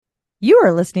You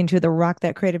are listening to the Rock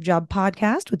That Creative Job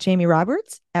podcast with Jamie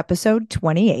Roberts, episode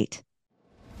 28.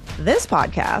 This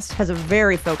podcast has a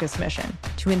very focused mission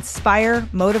to inspire,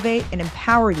 motivate, and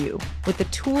empower you with the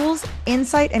tools,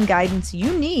 insight, and guidance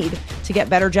you need to get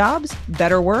better jobs,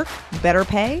 better work, better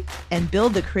pay, and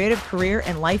build the creative career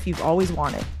and life you've always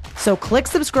wanted. So click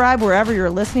subscribe wherever you're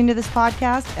listening to this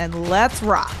podcast, and let's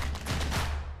rock.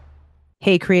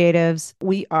 Hey creatives,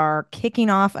 we are kicking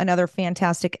off another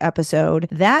fantastic episode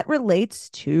that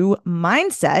relates to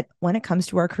mindset when it comes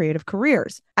to our creative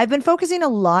careers. I've been focusing a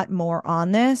lot more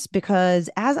on this because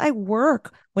as I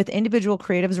work with individual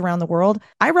creatives around the world,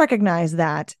 I recognize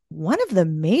that one of the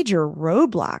major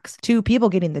roadblocks to people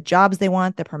getting the jobs they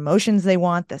want, the promotions they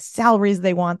want, the salaries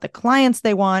they want, the clients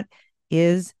they want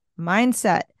is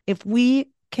mindset. If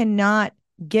we cannot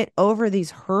get over these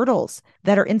hurdles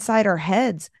that are inside our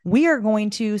heads, we are going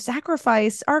to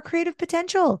sacrifice our creative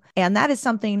potential. And that is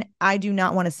something I do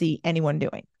not want to see anyone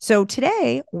doing. So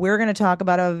today we're going to talk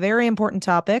about a very important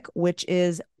topic, which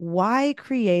is why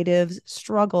creatives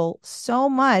struggle so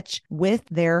much with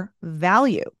their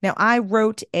value. Now, I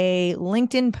wrote a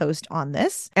LinkedIn post on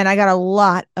this, and I got a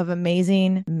lot of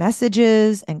amazing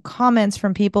messages and comments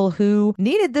from people who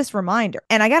needed this reminder.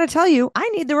 And I got to tell you, I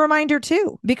need the reminder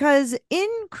too, because in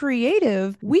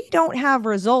creative, we don't have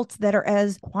results that are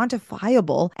as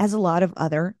quantifiable as a lot of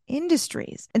other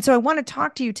industries. And so I want to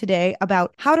talk to you today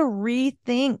about how to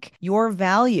rethink your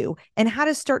value and how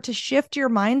to start to shift your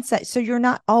mindset so you're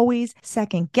not always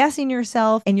second guessing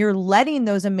yourself and you're letting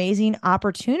those amazing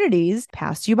opportunities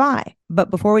pass you by. But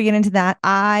before we get into that,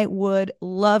 I would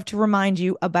love to remind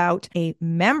you about a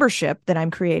membership that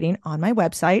I'm creating on my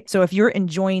website. So if you're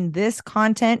enjoying this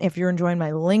content, if you're enjoying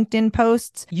my LinkedIn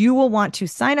posts, you will want to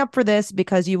sign up for this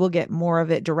because you will get more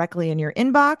of it directly in your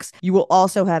inbox. You will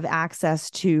also have access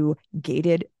to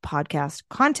gated podcast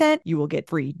content. You will get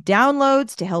free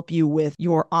downloads to help you with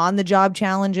your on-the-job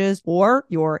challenges or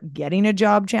your getting a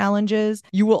job challenges.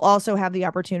 You will also have the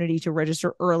opportunity to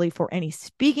register early for any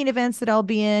speaking events that I'll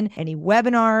be in, any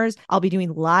webinars. I'll be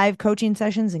doing live coaching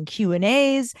sessions and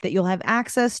Q&As that you'll have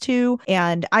access to.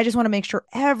 And I just want to make sure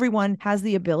everyone has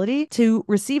the ability to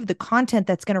receive the content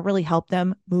that's going to really help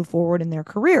them move forward in their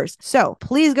careers. So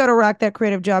please go to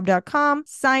rockthatcreativejob.com,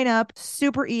 sign up,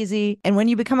 super easy. And when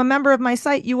you become a member of my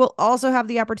site, you will also have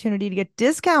the opportunity to get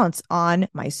discounts on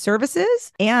my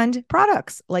services and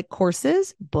products like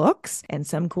courses, books, and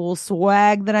some cool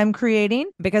swag that I'm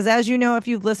creating. Because as you know, if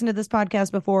you've listened to this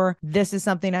podcast before, this is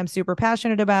something I'm super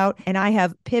passionate about. And I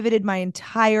have pivoted my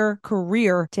entire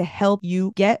career to help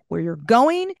you get where you're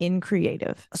going in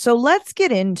creative. So let's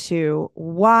get into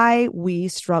why we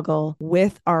struggle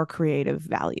with our creative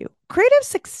value. Creative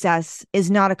success is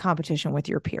not a competition with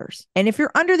your peers. And if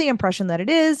you're under the impression that it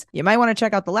is, you might want to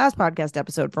check out the last podcast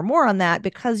episode for more on that,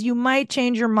 because you might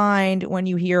change your mind when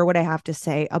you hear what I have to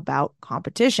say about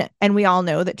competition. And we all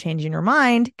know that changing your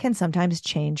mind can sometimes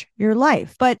change your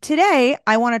life. But today,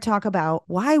 I want to talk about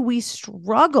why we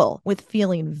struggle with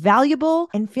feeling valuable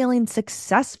and feeling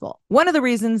successful. One of the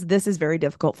reasons this is very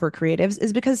difficult for creatives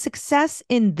is because success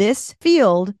in this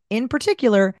field in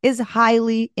particular is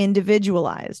highly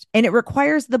individualized. And it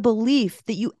requires the belief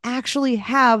that you actually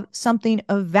have something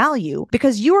of value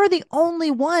because you are the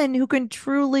only one who can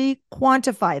truly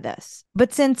quantify this.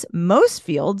 But since most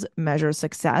fields measure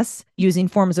success using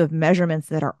forms of measurements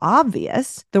that are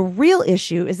obvious, the real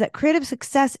issue is that creative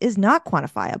success is not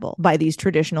quantifiable by these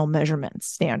traditional measurements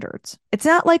standards. It's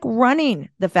not like running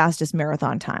the fastest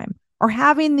marathon time, or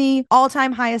having the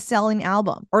all-time highest selling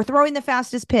album, or throwing the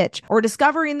fastest pitch, or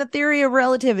discovering the theory of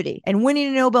relativity and winning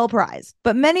a Nobel Prize.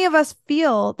 But many of us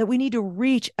feel that we need to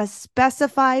reach a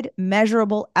specified,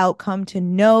 measurable outcome to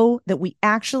know that we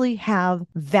actually have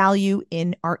value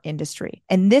in our industry.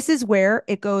 And this is where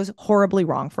it goes horribly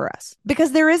wrong for us,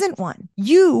 because there isn't one.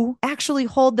 You actually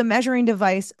hold the measuring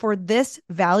device for this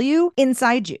value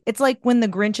inside you. It's like when the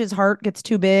Grinch's heart gets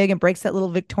too big and breaks that little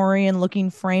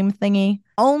Victorian-looking frame thingy.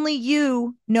 Only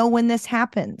you know when this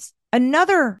happens.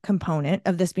 Another component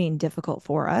of this being difficult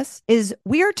for us is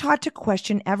we are taught to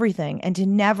question everything and to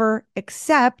never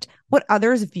accept what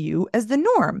others view as the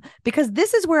norm, because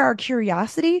this is where our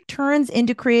curiosity turns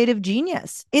into creative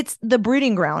genius. It's the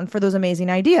breeding ground for those amazing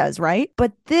ideas, right?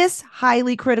 But this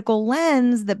highly critical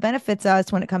lens that benefits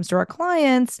us when it comes to our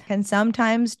clients can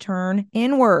sometimes turn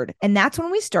inward. And that's when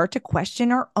we start to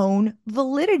question our own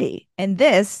validity. And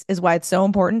this is why it's so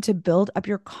important to build up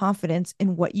your confidence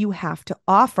in what you have to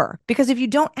offer. Because if you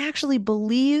don't actually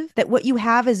believe that what you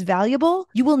have is valuable,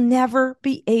 you will never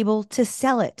be able to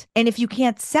sell it. And if you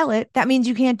can't sell it, it, that means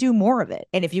you can't do more of it.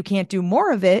 And if you can't do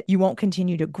more of it, you won't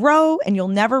continue to grow and you'll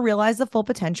never realize the full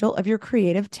potential of your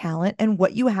creative talent and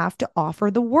what you have to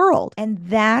offer the world. And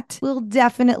that will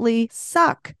definitely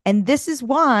suck. And this is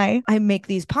why I make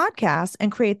these podcasts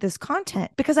and create this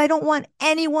content, because I don't want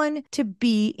anyone to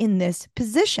be in this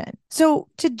position. So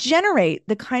to generate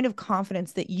the kind of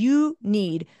confidence that you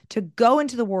need to go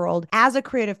into the world as a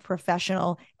creative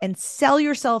professional and sell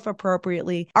yourself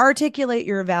appropriately, articulate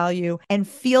your value, and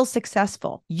feel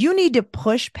successful, you need to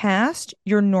push past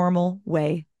your normal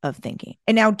way of thinking.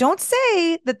 And now don't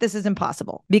say that this is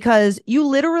impossible, because you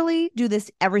literally do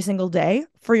this every single day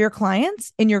for your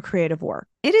clients in your creative work.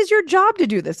 It is your job to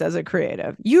do this as a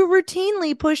creative. You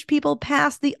routinely push people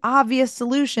past the obvious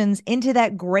solutions into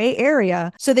that gray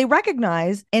area so they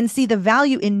recognize and see the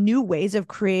value in new ways of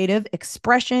creative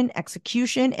expression,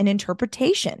 execution, and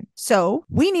interpretation. So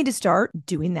we need to start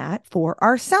doing that for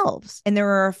ourselves. And there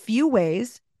are a few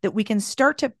ways that we can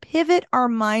start to pivot our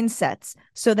mindsets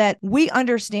so that we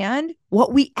understand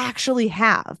what we actually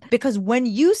have. Because when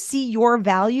you see your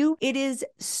value, it is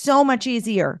so much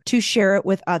easier to share it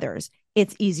with others.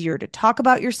 It's easier to talk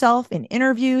about yourself in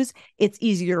interviews. It's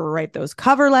easier to write those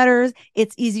cover letters.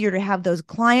 It's easier to have those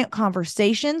client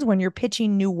conversations when you're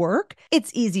pitching new work.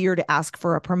 It's easier to ask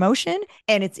for a promotion,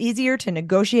 and it's easier to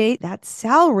negotiate that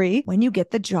salary when you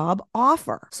get the job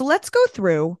offer. So let's go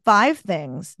through 5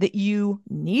 things that you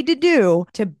need to do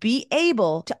to be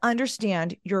able to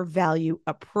understand your value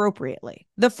appropriately.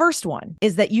 The first one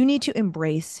is that you need to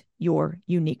embrace your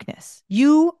uniqueness.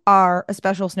 You are a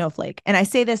special snowflake. And I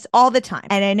say this all the time.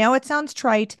 And I know it sounds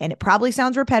trite and it probably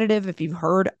sounds repetitive if you've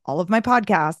heard all of my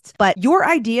podcasts, but your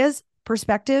ideas,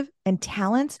 perspective, and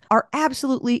talents are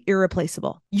absolutely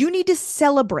irreplaceable. You need to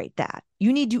celebrate that.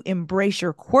 You need to embrace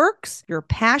your quirks, your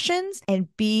passions, and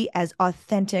be as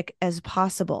authentic as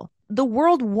possible. The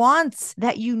world wants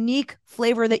that unique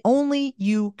flavor that only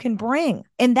you can bring.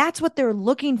 And that's what they're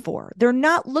looking for. They're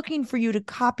not looking for you to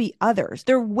copy others.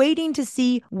 They're waiting to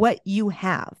see what you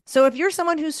have. So if you're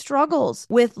someone who struggles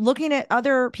with looking at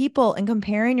other people and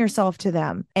comparing yourself to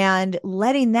them and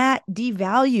letting that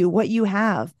devalue what you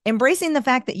have, embracing the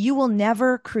fact that you will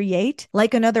never create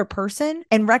like another person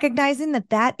and recognizing that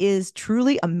that is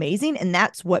truly amazing. And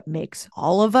that's what makes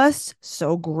all of us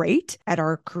so great at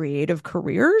our creative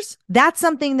careers. That's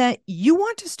something that you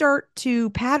want to start to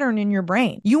pattern in your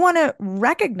brain. You want to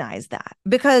recognize that,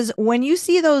 because when you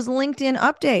see those LinkedIn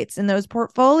updates and those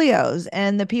portfolios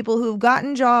and the people who've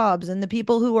gotten jobs and the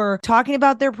people who are talking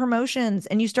about their promotions,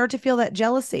 and you start to feel that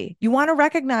jealousy, you want to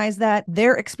recognize that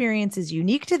their experience is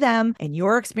unique to them and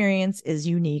your experience is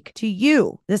unique to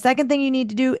you. The second thing you need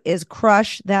to do is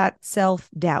crush that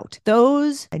self-doubt.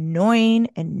 Those annoying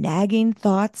and nagging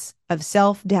thoughts of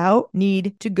self-doubt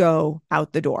need to go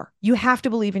out the door. You have to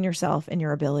believe in yourself and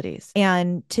your abilities.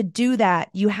 And to do that,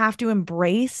 you have to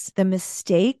embrace the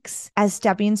mistakes as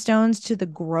stepping stones to the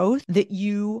growth that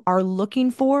you are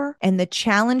looking for and the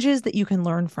challenges that you can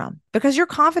learn from. Because your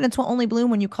confidence will only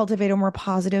bloom when you cultivate a more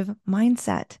positive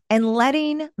mindset. And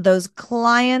letting those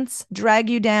clients drag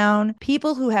you down,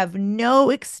 people who have no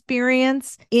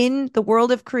experience in the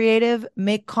world of creative,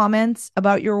 make comments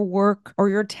about your work or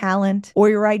your talent or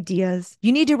your ideas.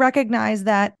 You need to recognize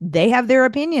that they have their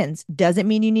opinions. Doesn't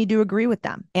mean you need to agree with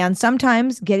them. And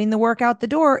sometimes getting the work out the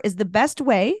door is the best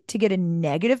way to get a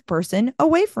negative person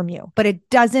away from you. But it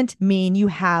doesn't mean you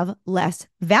have less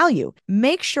value.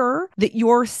 Make sure that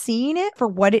you're seeing it for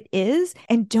what it is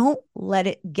and don't let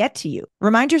it get to you.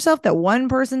 Remind yourself that one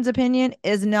person's opinion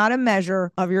is not a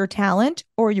measure of your talent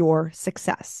or your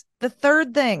success. The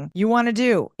third thing you want to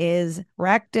do is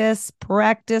practice,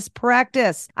 practice,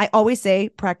 practice. I always say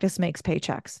practice makes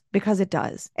paychecks, because it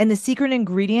does. And the secret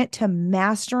ingredient to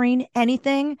mastering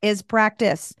anything is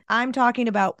practice. I'm talking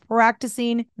about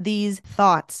practicing these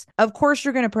thoughts. Of course,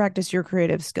 you're going to practice your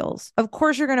creative skills. Of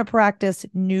course, you're going to practice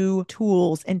new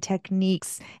tools and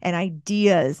techniques and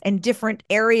ideas and different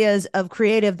areas of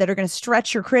creative that are going to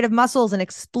stretch your creative muscles and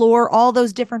explore all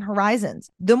those different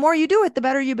horizons. The more you do it, the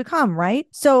better you become, right?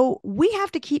 So we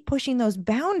have to keep pushing those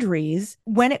boundaries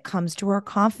when it comes to our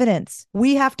confidence.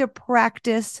 We have to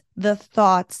practice the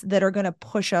thoughts that are going to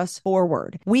push us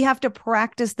forward. We have to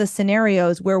practice the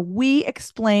scenarios where we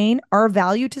explain our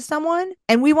value to someone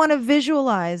and we want to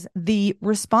visualize the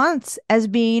response as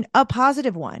being a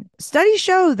positive one. Studies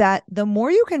show that the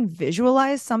more you can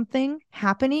visualize something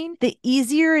happening, the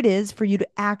easier it is for you to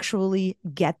actually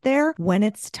get there when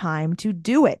it's time to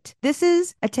do it. This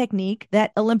is a technique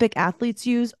that Olympic athletes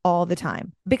use all the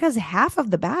time, because half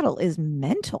of the battle is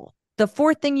mental. The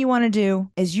fourth thing you want to do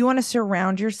is you want to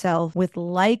surround yourself with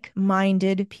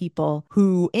like-minded people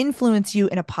who influence you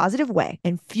in a positive way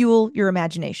and fuel your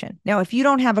imagination. Now, if you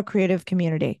don't have a creative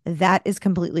community, that is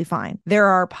completely fine. There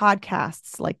are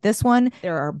podcasts like this one.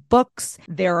 There are books.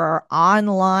 There are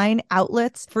online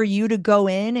outlets for you to go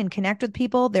in and connect with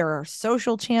people. There are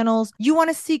social channels. You want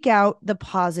to seek out the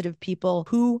positive people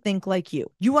who think like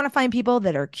you. You want to find people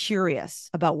that are curious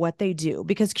about what they do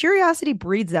because curiosity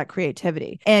breeds that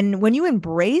creativity. And when you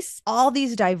embrace all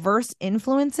these diverse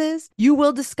influences, you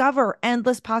will discover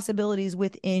endless possibilities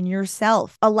within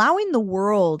yourself. Allowing the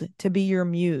world to be your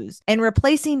muse and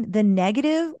replacing the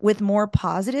negative with more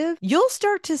positive, you'll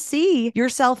start to see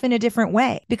yourself in a different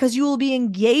way because you will be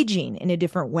engaging in a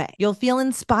different way. You'll feel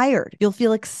inspired. You'll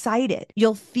feel excited.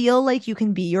 You'll feel like you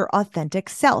can be your authentic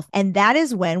self. And that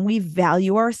is when we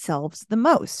value ourselves the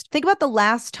most. Think about the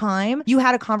last time you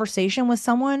had a conversation with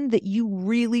someone that you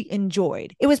really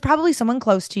enjoyed. It was probably someone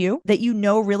close to you that you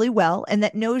know really well and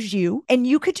that knows you, and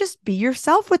you could just be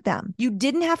yourself with them. You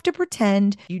didn't have to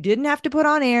pretend. You didn't have to put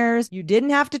on airs. You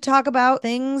didn't have to talk about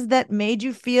things that made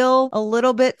you feel a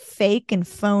little bit fake and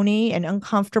phony and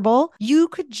uncomfortable. You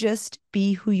could just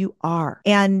be who you are.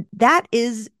 And that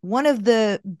is one of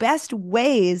the best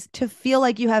ways to feel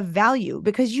like you have value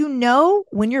because you know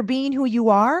when you're being who you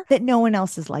are that no one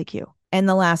else is like you. And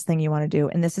the last thing you want to do,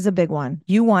 and this is a big one,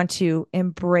 you want to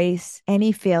embrace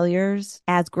any failures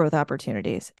as growth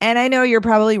opportunities. And I know you're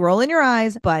probably rolling your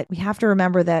eyes, but we have to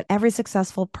remember that every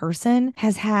successful person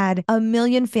has had a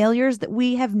million failures that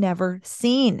we have never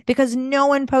seen because no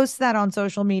one posts that on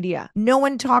social media. No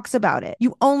one talks about it.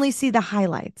 You only see the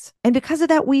highlights. And because of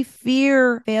that, we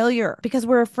fear failure because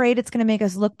we're afraid it's going to make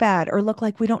us look bad or look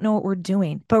like we don't know what we're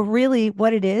doing. But really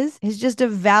what it is just a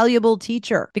valuable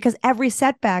teacher because every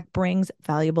setback brings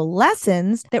valuable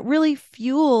lessons that really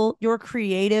fuel your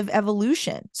creative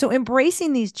evolution. So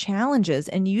embracing these challenges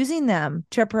and using them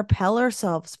to propel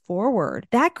ourselves forward,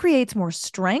 that creates more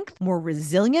strength, more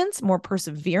resilience, more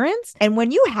perseverance. And when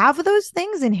you have those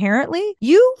things inherently,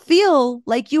 you feel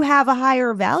like you have a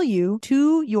higher value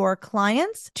to your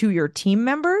clients, to your team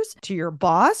members, to your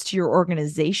boss, to your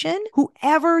organization,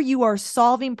 whoever you are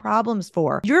solving problems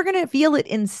for. You're going to feel it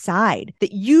inside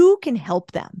that you can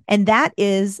help them. And that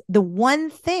is the one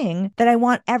thing that I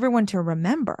want everyone to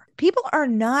remember. People are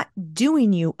not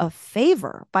doing you a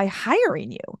favor by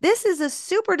hiring you. This is a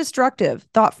super destructive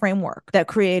thought framework that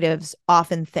creatives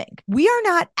often think. We are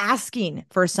not asking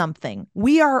for something.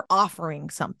 We are offering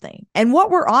something. And what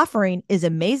we're offering is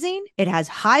amazing. It has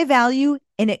high value.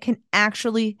 And it can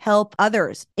actually help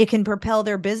others. It can propel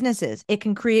their businesses. It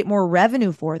can create more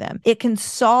revenue for them. It can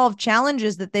solve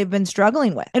challenges that they've been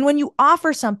struggling with. And when you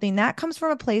offer something, that comes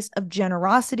from a place of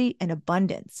generosity and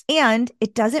abundance. And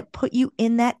it doesn't put you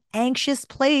in that anxious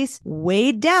place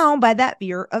weighed down by that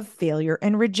fear of failure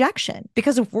and rejection.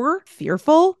 Because if we're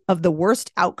fearful of the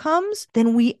worst outcomes,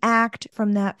 then we act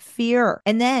from that fear.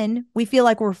 And then we feel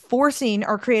like we're forcing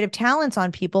our creative talents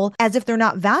on people as if they're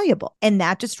not valuable. And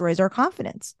that destroys our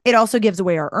confidence. It also gives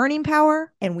away our earning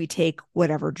power, and we take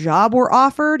whatever job we're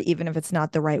offered, even if it's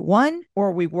not the right one,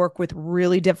 or we work with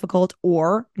really difficult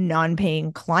or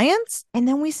non-paying clients. And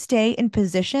then we stay in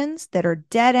positions that are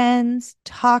dead ends,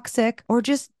 toxic, or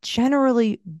just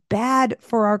generally bad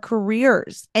for our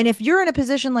careers. And if you're in a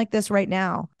position like this right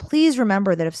now, please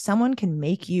remember that if someone can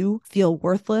make you feel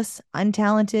worthless,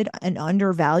 untalented, and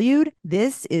undervalued,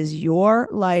 this is your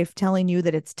life telling you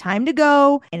that it's time to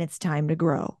go and it's time to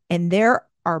grow. And there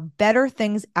are better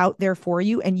things out there for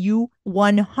you, and you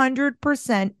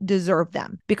 100% deserve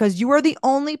them because you are the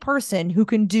only person who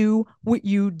can do what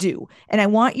you do. And I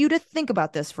want you to think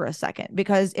about this for a second,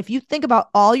 because if you think about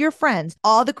all your friends,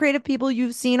 all the creative people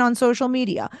you've seen on social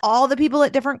media, all the people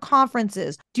at different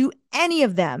conferences, do any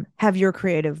of them have your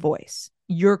creative voice,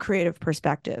 your creative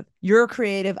perspective, your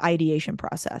creative ideation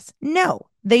process? No,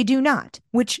 they do not,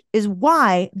 which is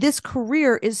why this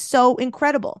career is so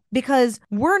incredible, because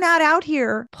we're not out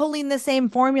here pulling the same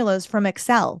formulas from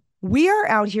Excel. We are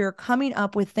out here coming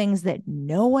up with things that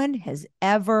no one has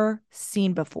ever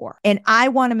seen before. And I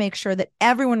want to make sure that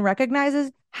everyone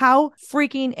recognizes how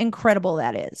freaking incredible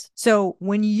that is. So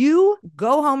when you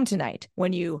go home tonight,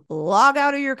 when you log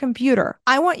out of your computer,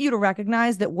 I want you to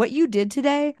recognize that what you did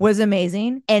today was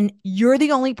amazing, and you're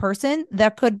the only person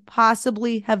that could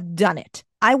possibly have done it.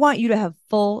 I want you to have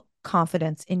full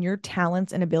confidence in your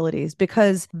talents and abilities,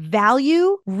 because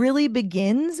value really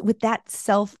begins with that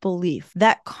self-belief,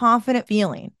 that confident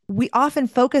feeling. we often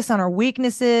focus on our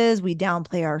weaknesses. We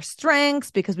downplay our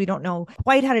strengths because we don't know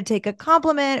quite how to take a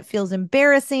compliment. It feels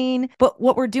embarrassing. But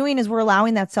what we're doing is we're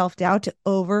allowing that self-doubt to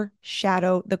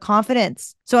overshadow the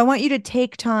confidence. So I want you to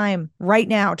take time right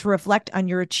now to reflect on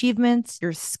your achievements,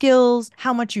 your skills,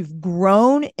 how much you've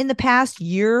grown in the past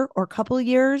year or couple of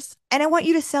years. And I want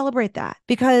you to celebrate that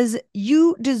because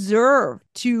you deserve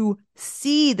to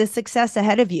see the success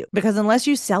ahead of you. Because unless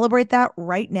you celebrate that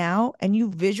right now and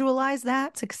you visualize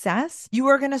that success, you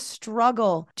are going to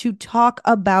struggle to talk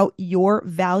about your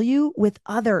value with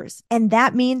others. And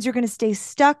that means you're going to stay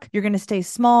stuck, you're going to stay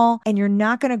small, and you're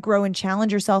not going to grow and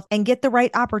challenge yourself and get the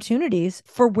right opportunities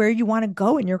for where you want to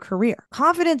go in your career.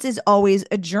 Confidence is always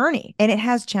a journey and it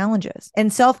has challenges.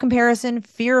 And self-comparison,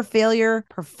 fear of failure,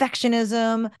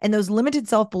 perfectionism, and those limited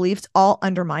self-beliefs all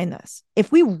undermine this.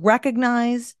 If we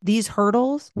recognize these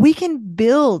hurdles, we can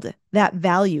build that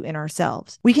value in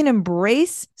ourselves. We can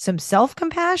embrace some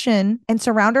self-compassion and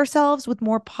surround ourselves with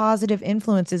more positive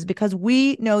influences because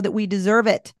we know that we deserve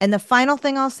it. And the final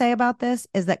thing I'll say about this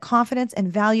is that confidence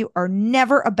and value are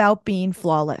never about being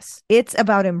flawless. It's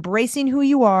about embracing who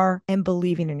you are and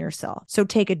believing in yourself. So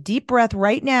take a deep breath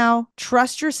right now,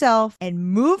 trust yourself,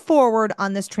 and move forward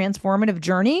on this transformative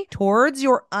journey towards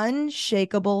your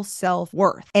unshakable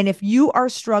self-worth. And if you are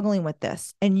struggling with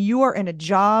this and you are in a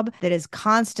job that is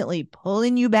constantly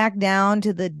pulling you back down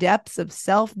to the depths of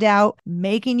self-doubt,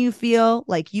 making you feel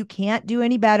like you can't do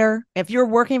any better, if you're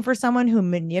working for someone who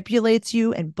manipulates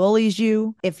you and bullies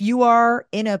you, if you are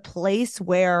in a place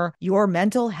where your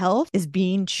mental health is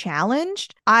being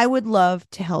challenged, I would love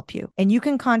to help you. And you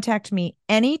can contact me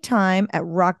anytime at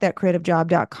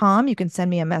rockthatcreativejob.com. You can send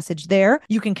me a message there.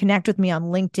 You can connect with me on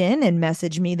LinkedIn and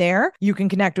message me there. You can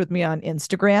connect with me on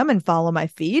Instagram and follow my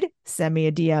feed. Send me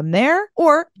a DM there,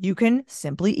 or you can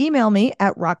simply email me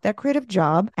at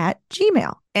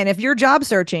rockthatcreativejob@gmail.com. And if you're job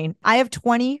searching, I have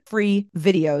 20 free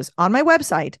videos on my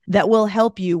website that will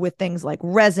help you with things like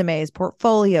resumes,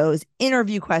 portfolios,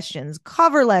 interview questions,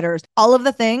 cover letters, all of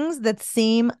the things that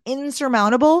seem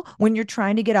insurmountable when you're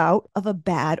trying to get out of a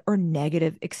bad or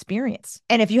negative experience.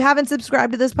 And if you haven't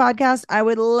subscribed to this podcast, I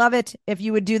would love it if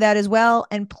you would do that as well.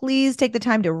 And please take the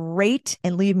time to rate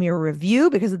and leave me a review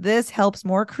because this helps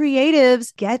more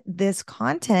creatives get this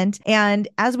content. And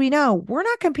as we know, we're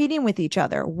not competing with each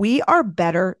other. We are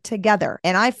better together.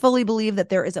 And I fully believe that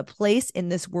there is a place in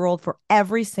this world for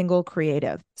every single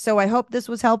creative. So I hope this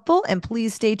was helpful, and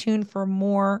please stay tuned for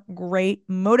more great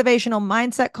motivational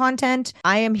mindset content.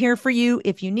 I am here for you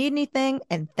if you need anything,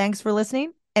 and thanks for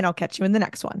listening, and I'll catch you in the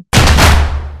next one.